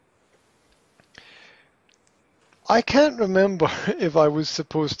I can't remember if I was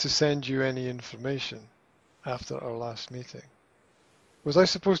supposed to send you any information after our last meeting. Was I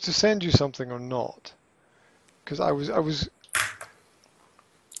supposed to send you something or not? Because I was.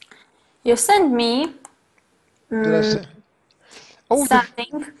 You sent me Did I say? Oh,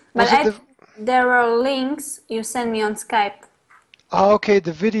 something, but was it the? there were links you sent me on Skype. Oh, okay,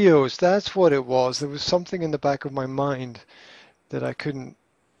 the videos. That's what it was. There was something in the back of my mind that I couldn't.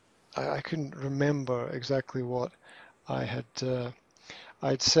 I couldn't remember exactly what I had.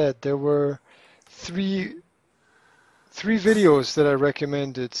 I'd said there were three videos that I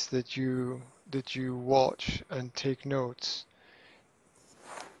recommended that you watch and take notes.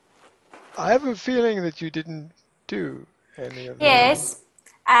 I have a feeling that you didn't do any of them. Yes,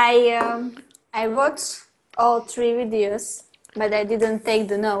 I watched all three videos, but I didn't take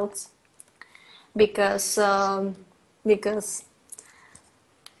the notes because because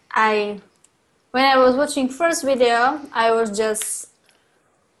I when I was watching first video, I was just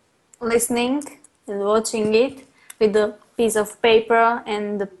listening and watching it with a piece of paper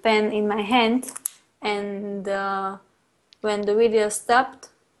and the pen in my hand, and when the video stopped,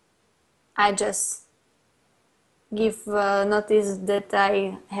 I just give notice that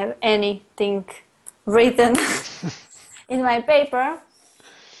I have anything written in my paper.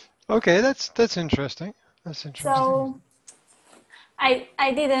 Okay, that's interesting. That's interesting. So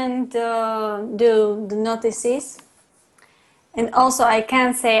I didn't do the notices, and also I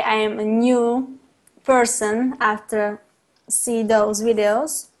can say I am a new person after see those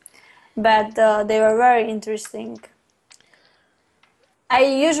videos, but they were very interesting. I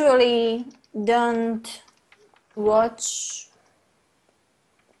usually don't watch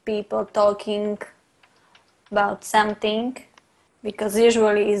people talking about something because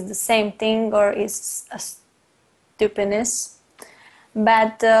usually it's the same thing or it's a stupidness.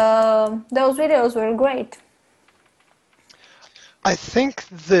 But those videos were great. I think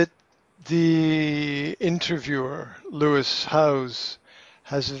that the interviewer, Lewis Howes,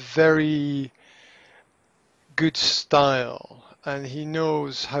 has a very good style and he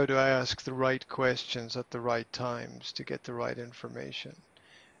knows how to ask the right questions at the right times to get the right information.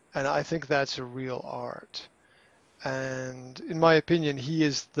 And I think that's a real art. And in my opinion, he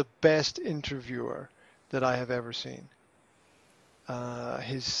is the best interviewer that I have ever seen.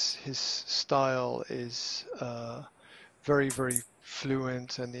 His style is very, very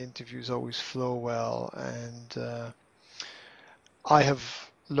fluent, and the interviews always flow well. And I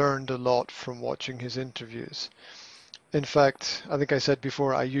have learned a lot from watching his interviews. In fact, I think I said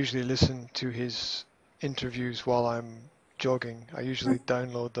before, I usually listen to his interviews while I'm jogging. I usually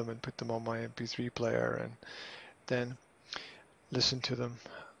download them and put them on my MP3 player and then listen to them.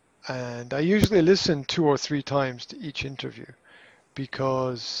 And I usually listen 2 or 3 times to each interview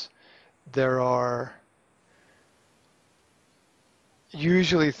because there are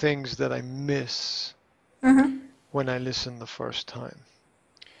usually things that I miss when I listen the first time,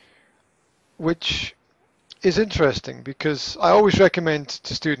 which is interesting because I always recommend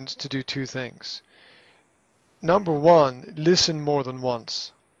to students to do 2 things. Number one, listen more than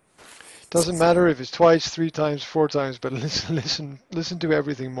once. Doesn't matter if it's twice, 3 times, 4 times, but listen to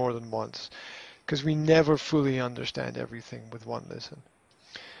everything more than once, because we never fully understand everything with one listen.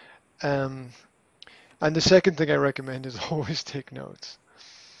 And the second thing I recommend is always take notes,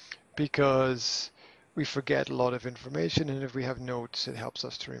 because we forget a lot of information, and if we have notes, it helps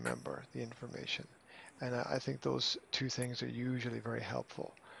us to remember the information. And I think those 2 things are usually very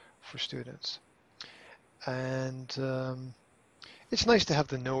helpful for students. And it's nice to have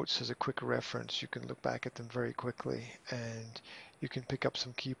the notes as a quick reference. You can look back at them very quickly and you can pick up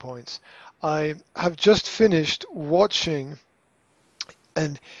some key points. I have just finished watching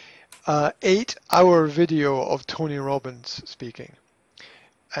an 8-hour video of Tony Robbins speaking.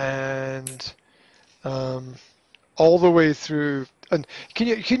 And all the way through. And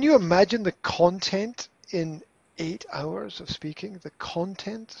can you imagine the content in 8 hours of speaking? The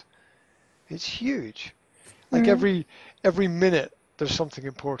content, it's huge. Like every minute there's something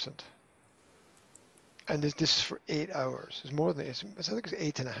important. And this is for 8 hours. It's more than I think it's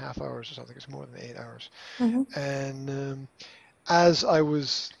 8.5 hours or something. It's more than 8 hours. And as I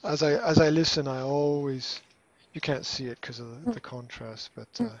listen, I always, you can't see it because of the contrast,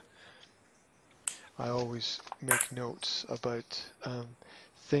 but I always make notes about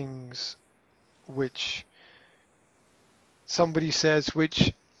things which somebody says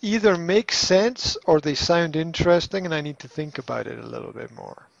which either make sense or they sound interesting, and I need to think about it a little bit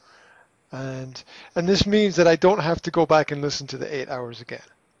more. And this means that I don't have to go back and listen to the 8 hours again.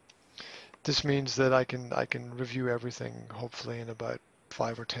 This means that I can review everything hopefully in about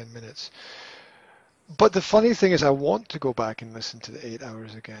 5 or 10 minutes. But the funny thing is I want to go back and listen to the 8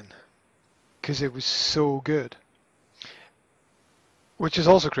 hours again because it was so good. Which is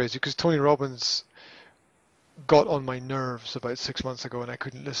also crazy because Tony Robbins got on my nerves about 6 months ago and I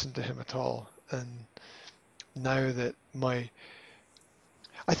couldn't listen to him at all. And now that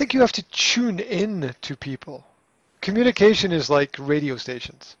I think you have to tune in to people. Communication is like radio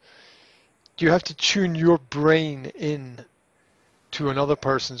stations. You have to tune your brain in to another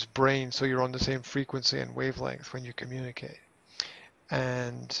person's brain so you're on the same frequency and wavelength when you communicate.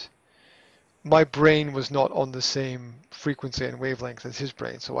 And my brain was not on the same frequency and wavelength as his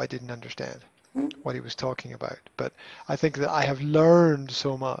brain, so I didn't understand what he was talking about. But I think that I have learned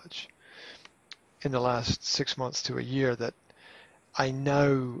so much in the last 6 months to a year that I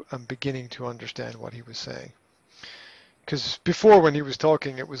now am beginning to understand what he was saying. Because before when he was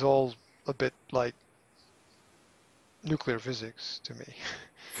talking, it was all a bit like nuclear physics to me.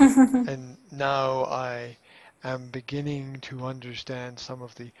 And now I am beginning to understand some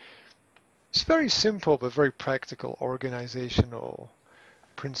of the, it's very simple but very practical organizational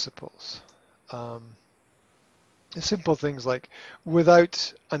principles. Simple things like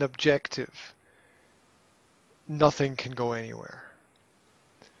without an objective, nothing can go anywhere.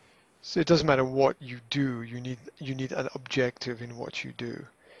 So it doesn't matter what you do, you need an objective in what you do,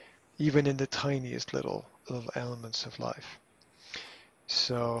 even in the tiniest little elements of life.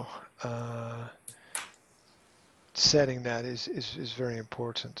 So setting that is very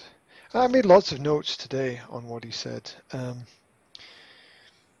important. I made lots of notes today on what he said.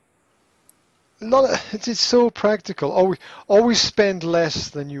 It's so practical. Always spend less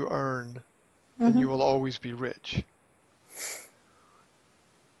than you earn, and you will always be rich.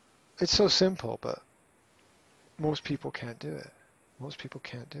 It's so simple, but most people can't do it. Most people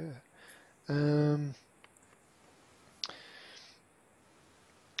can't do it.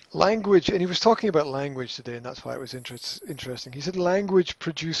 Language, and he was talking about language today, and that's why it was interesting. He said language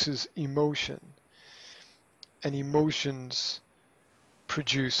produces emotion, and emotions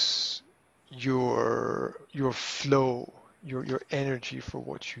produce your flow, your energy for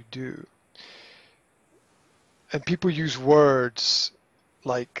what you do. And people use words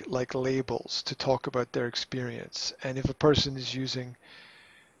like labels to talk about their experience. And if a person is using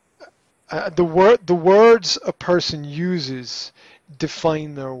the words a person uses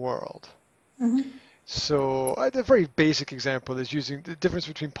define their world. So a very basic example is using the difference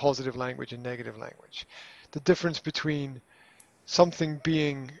between positive language and negative language. The difference between something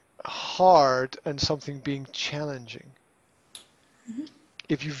being hard and something being challenging.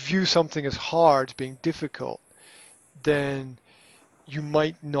 If you view something as hard, being difficult, then you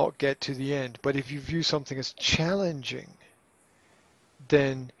might not get to the end. But if you view something as challenging,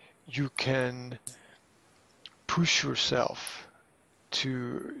 then you can push yourself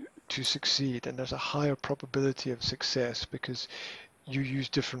to succeed, and there's a higher probability of success because you use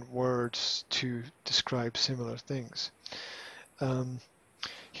different words to describe similar things.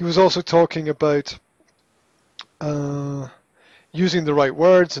 He was also talking about using the right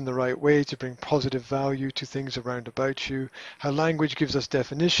words in the right way to bring positive value to things around about you. How language gives us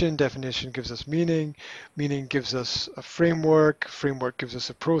definition, definition gives us meaning, meaning gives us a framework, framework gives us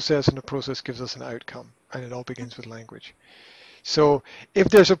a process, and a process gives us an outcome. And it all begins with language. So if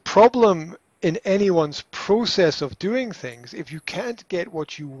there's a problem in anyone's process of doing things, if you can't get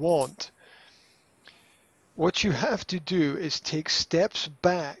what you want, what you have to do is take steps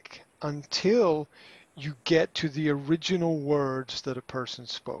back until you get to the original words that a person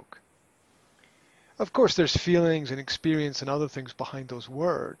spoke. Of course, there's feelings and experience and other things behind those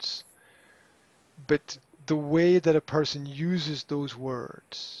words, but the way that a person uses those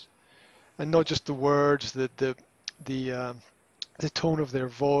words, and not just the words, the tone of their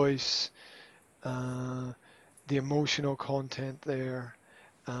voice, the emotional content there,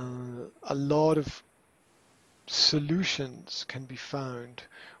 a lot of solutions can be found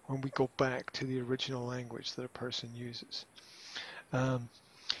when we go back to the original language that a person uses.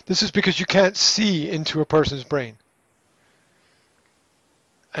 This is because you can't see into a person's brain.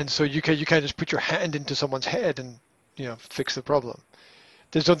 And so you can't just put your hand into someone's head and fix the problem.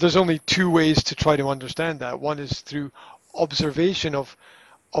 There's only two ways to try to understand that. One is through observation of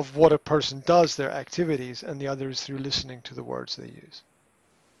what a person does, their activities, and the other is through listening to the words they use.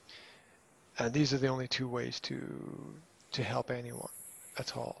 And these are the only two ways to help anyone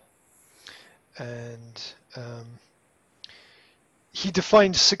at all. And he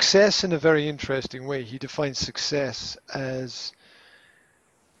defines success in a very interesting way. He defines success as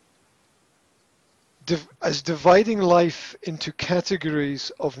dividing life into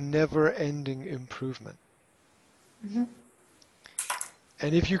categories of never-ending improvement.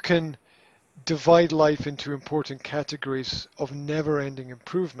 And if you can divide life into important categories of never-ending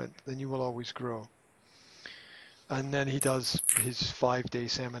improvement, then you will always grow. And then he does his 5-day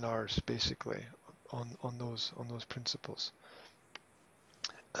seminars basically on those principles,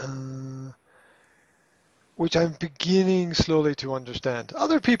 uh, which I'm beginning slowly to understand.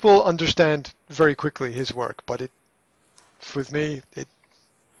 Other people understand very quickly his work, but with me,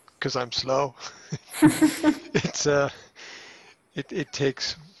 because I'm slow, it's it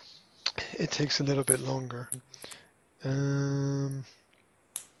takes a little bit longer. Um,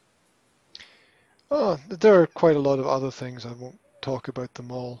 there are quite a lot of other things. I won't talk about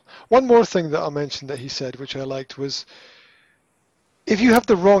them all. One more thing that I'll mention that he said, which I liked, was if you have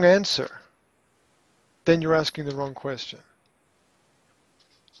the wrong answer, then you're asking the wrong question.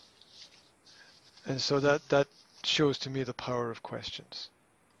 And so that shows to me the power of questions.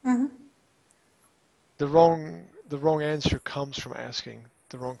 Mm-hmm. The wrong answer comes from asking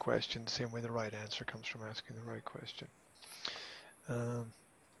the wrong question, the same way the right answer comes from asking the right question. Um,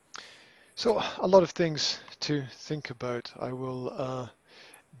 so a lot of things to think about. I will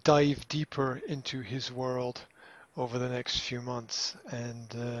dive deeper into his world over the next few months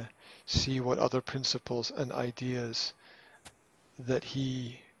and see what other principles and ideas that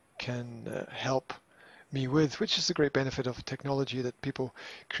he can help me with, which is the great benefit of technology, that people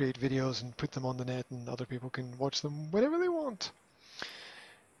create videos and put them on the net and other people can watch them whenever they want.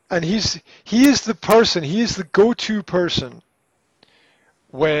 And he is the person, he is the go-to person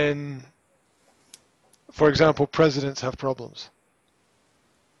when, for example, presidents have problems.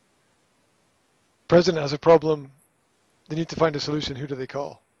 President has a problem, they need to find a solution. Who do they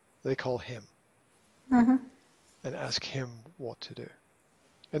call? They call him Mm-hmm. and ask him what to do.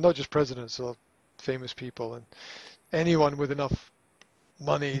 And not just presidents, or famous people, and anyone with enough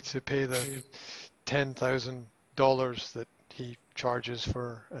money to pay the $10,000 that he charges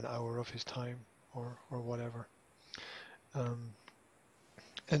for an hour of his time or whatever. Um,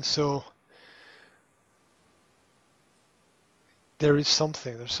 and so there's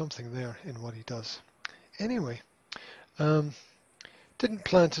something there in what he does. Anyway, didn't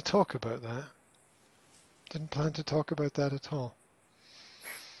plan to talk about that. Didn't plan to talk about that at all.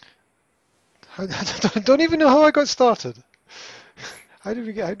 I don't even know how I got started. How did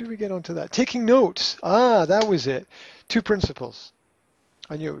we get onto that? Taking notes. That was it. 2 principles.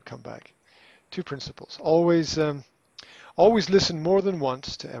 I knew it would come back. 2 principles. Always listen more than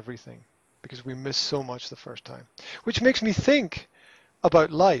once to everything, because we miss so much the first time. Which makes me think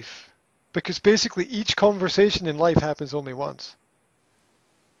about life, because basically each conversation in life happens only once.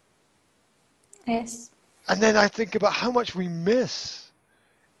 Yes. And then I think about how much we miss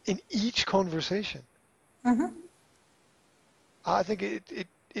in each conversation. Mm-hmm. I think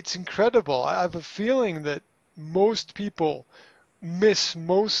it's incredible. I have a feeling that most people miss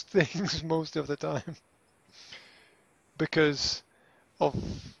most things most of the time because of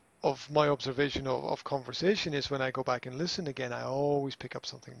my observation of conversation is when I go back and listen again, I always pick up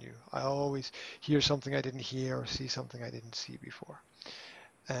something new. I always hear something I didn't hear or see something I didn't see before.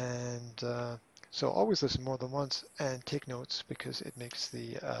 And so always listen more than once and take notes, because it makes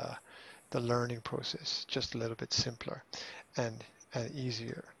the learning process just a little bit simpler and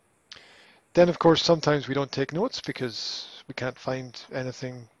easier. Then, of course, sometimes we don't take notes because we can't find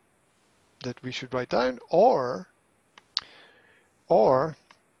anything that we should write down, or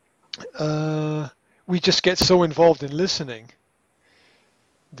we just get so involved in listening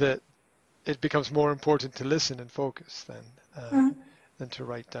that it becomes more important to listen and focus than to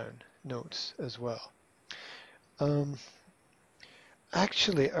write down notes as well.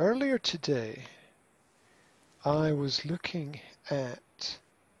 Actually, earlier today, I was looking at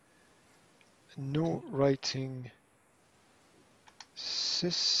a note writing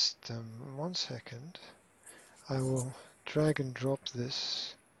system. 1 second. I will drag and drop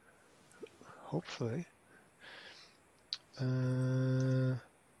this, hopefully.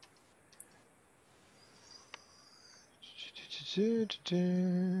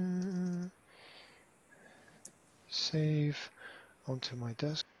 Save onto my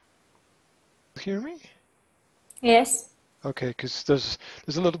desk. Hear me? Yes. Okay, because there's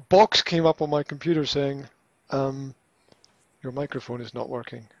a little box came up on my computer saying your microphone is not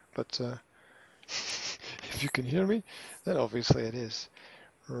working. But if you can hear me, then obviously it is.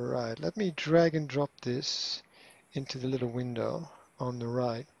 Right, let me drag and drop this into the little window on the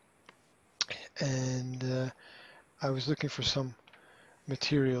right. And I was looking for some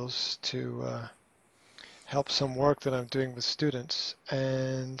materials to help some work that I'm doing with students.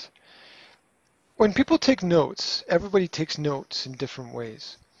 And when people take notes, everybody takes notes in different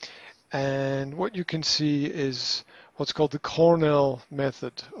ways. And what you can see is what's called the Cornell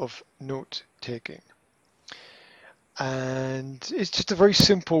method of note taking. And it's just a very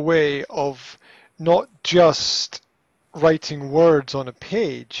simple way of not just writing words on a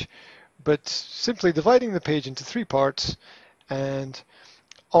page, but simply dividing the page into 3 parts. And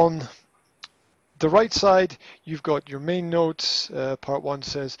on the right side, you've got your main notes. Part 1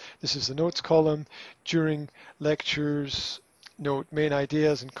 says this is the notes column. During lectures, note main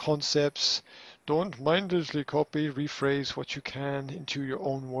ideas and concepts. Don't mindlessly copy, rephrase what you can into your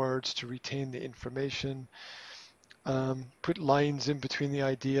own words to retain the information. Put lines in between the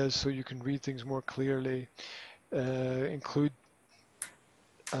ideas so you can read things more clearly. Include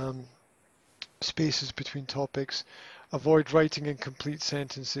spaces between topics. Avoid writing incomplete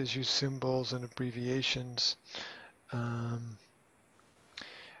sentences. Use symbols and abbreviations. On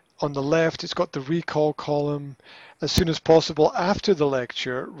the left, it's got the recall column. As soon as possible after the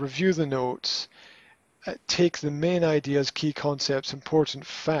lecture, review the notes. Take the main ideas, key concepts, important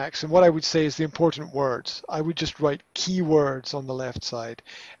facts, and what I would say is the important words. I would just write key words on the left side,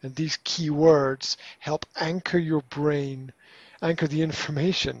 and these key words help anchor your brain, anchor the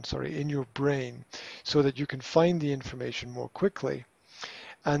information, in your brain, so that you can find the information more quickly.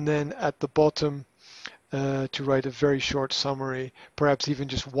 And then at the bottom, to write a very short summary, perhaps even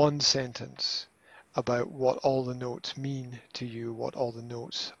just one sentence about what all the notes mean to you, what all the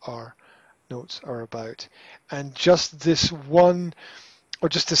notes are about. And just this one, or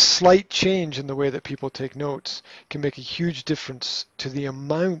just a slight change in the way that people take notes can make a huge difference to the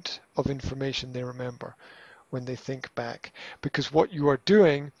amount of information they remember when they think back. Because what you are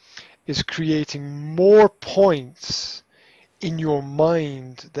doing is creating more points in your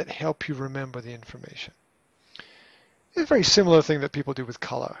mind that help you remember the information. It's a very similar thing that people do with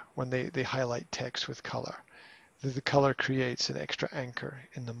color when they highlight text with color. The color creates an extra anchor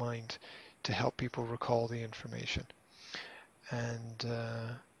in the mind to help people recall the information. And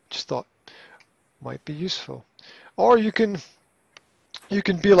just thought might be useful. Or you can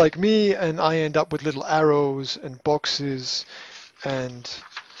be like me, and I end up with little arrows and boxes, and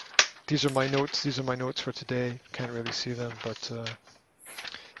these are my notes. These are my notes for today. Can't really see them, but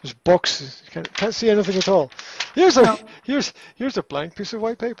there's boxes. Can't see anything at all. Here's a No. here's a blank piece of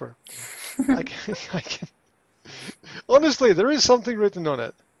white paper. I can honestly, there is something written on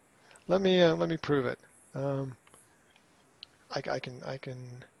it. Let me prove it. I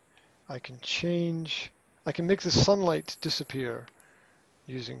can change. I can make the sunlight disappear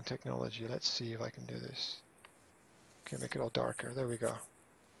using technology. Let's see if I can do this. Okay, make it all darker. There we go.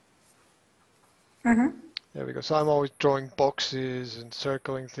 Mm-hmm. There we go. So I'm always drawing boxes and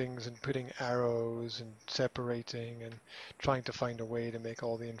circling things and putting arrows and separating and trying to find a way to make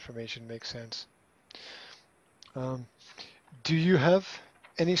all the information make sense. Do you have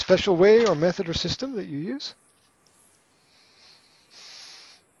any special way or method or system that you use?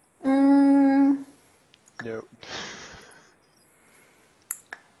 No.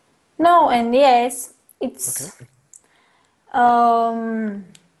 No and yes. Okay. It's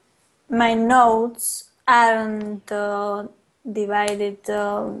my notes aren't divided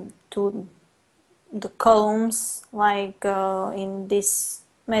to the columns like in this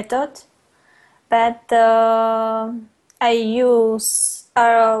method, but I use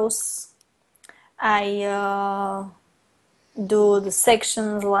arrows. I do the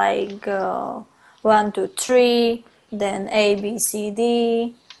sections like 1, 2, 3, then A, B, C,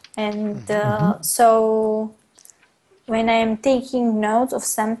 D, and so when I'm taking note of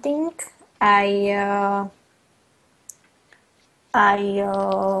something, I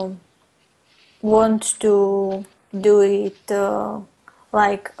want to do it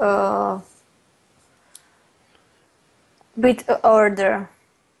like with order.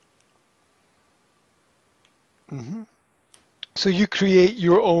 Mm-hmm. So you create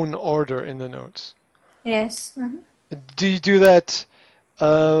your own order in the notes. Yes. Mm-hmm. Do you do that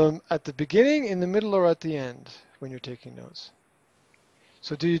at the beginning, in the middle, or at the end when you're taking notes?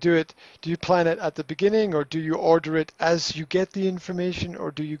 So do you plan it at the beginning, or do you order it as you get the information,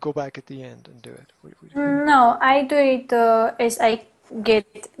 or do you go back at the end and do it? What do you do? No, I do it as I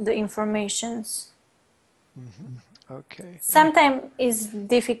get the informations. Mm-hmm. Okay. Sometimes it's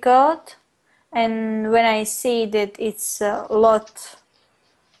difficult, and when I see that it's a lot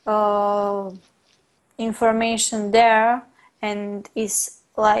information there and is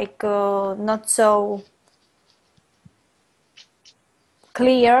like not so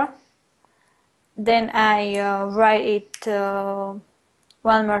clear, then I write it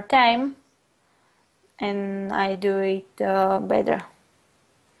one more time and I do it better.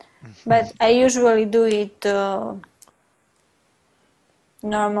 But I usually do it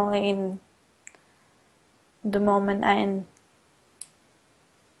normally in the moment I'm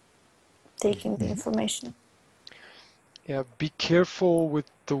taking the information. Yeah, be careful with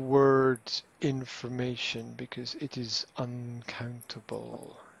the word information because it is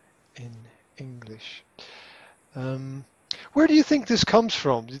uncountable in English. Um, where do you think this comes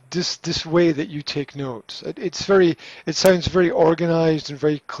from? This way that you take notes. It sounds very organized and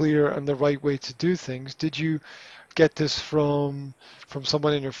very clear and the right way to do things. Did you get this from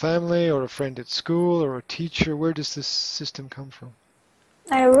someone in your family or a friend at school or a teacher? Where does this system come from?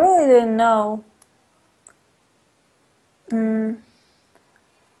 I really don't know.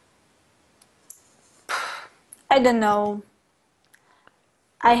 I don't know.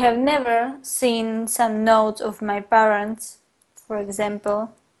 I have never seen some notes of my parents, for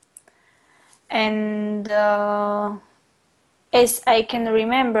example, and as I can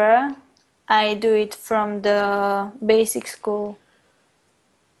remember, I do it from the basic school.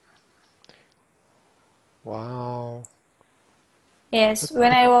 Wow. Yes, That,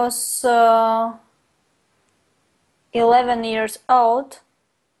 when I was 11 years old,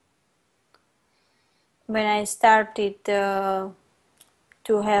 when I started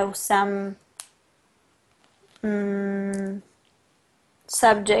to have some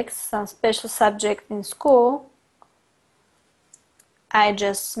subjects, some special subject in school, I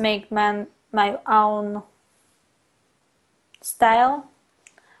just make my own style,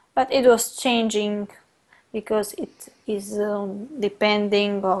 but it was changing because it is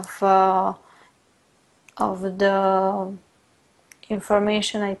depending of the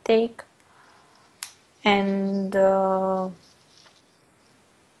information I take, and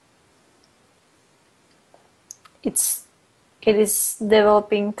it's it is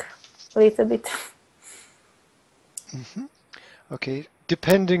developing a little bit. mhm. Okay,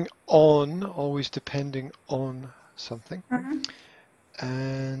 depending on, always depending on something.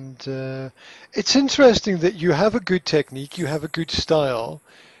 And it's interesting that you have a good technique, you have a good style.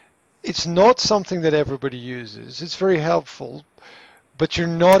 It's not something that everybody uses. It's very helpful, but you're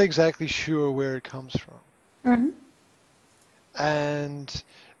not exactly sure where it comes from. Mm-hmm. And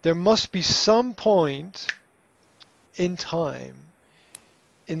there must be some point in time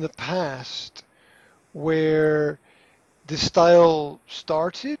in the past where the style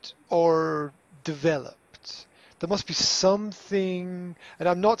started or developed. There must be something, and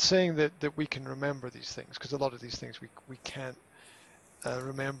I'm not saying that we can remember these things, because a lot of these things we can't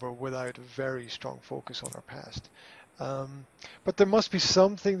remember without a very strong focus on our past. Um, but there must be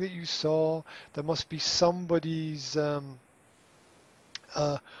something that you saw. There must be somebody's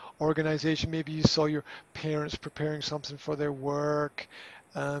uh, organization. Maybe you saw your parents preparing something for their work.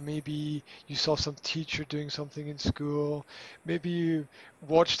 Maybe you saw some teacher doing something in school. Maybe you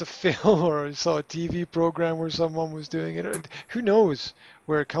watched a film or saw a TV program where someone was doing it. Who knows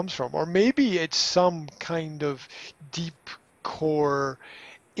where it comes from? Or maybe it's some kind of deep core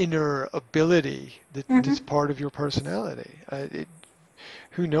inner ability that's Mm-hmm. part of your personality.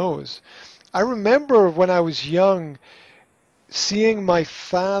 Who knows? I remember when I was young seeing my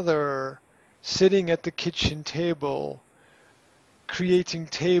father sitting at the kitchen table creating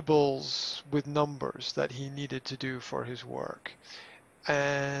tables with numbers that he needed to do for his work.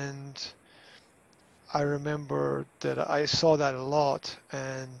 And I remember that I saw that a lot,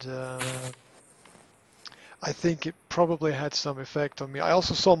 and I think it probably had some effect on me. I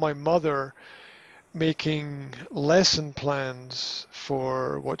also saw my mother making lesson plans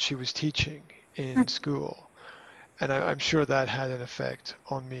for what she was teaching in school, and I'm sure that had an effect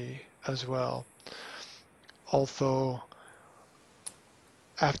on me as well. Although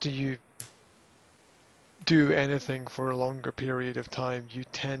after you do anything for a longer period of time, you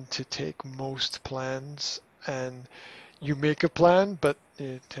tend to take most plans and you make a plan, but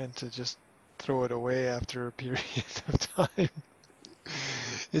you tend to just throw it away after a period of time.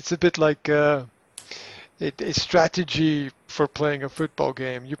 It's a bit like a strategy for playing a football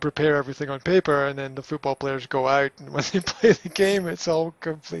game. You prepare everything on paper, and then the football players go out, and when they play the game, it's all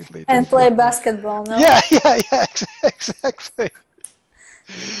completely And play different. basketball, no? Yeah, yeah, yeah, exactly,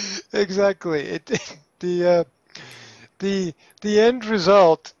 exactly. The the the end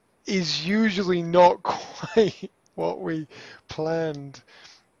result is usually not quite what we planned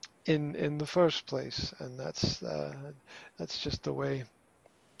in the first place, and that's just the way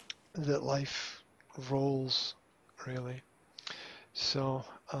that life rolls, really. So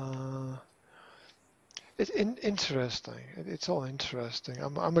it's interesting. It's all interesting.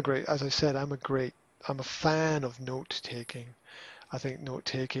 I'm a great, as I said, I'm a fan of note taking. I think note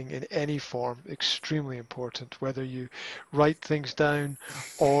taking in any form extremely important. Whether you write things down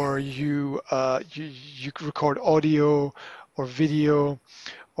or you record audio or video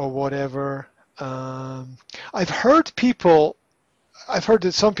or whatever. Um, I've heard people, I've heard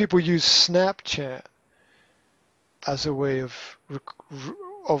that some people use Snapchat as a way of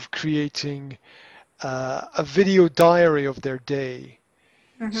creating a video diary of their day.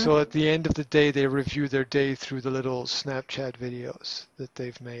 Mm-hmm. So at the end of the day, they review their day through the little Snapchat videos that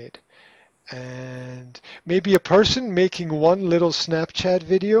they've made. And maybe a person making one little Snapchat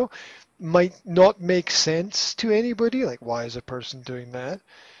video might not make sense to anybody. Like, why is a person doing that?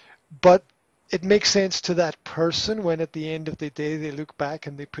 But it makes sense to that person when at the end of the day they look back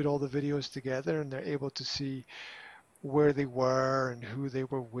and they put all the videos together and they're able to see where they were and who they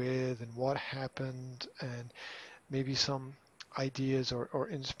were with and what happened and maybe some ideas or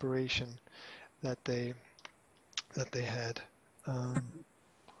inspiration that they had. Um,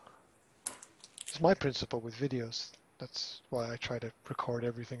 it's my principle with videos. That's why I try to record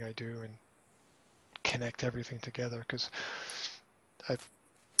everything I do and connect everything together because I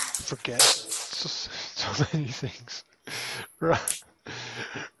forget so many things. Right.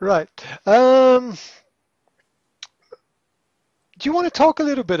 Right. Do you want to talk a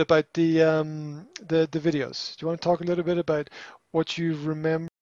little bit about the videos? Do you want to talk a little bit about what you remember?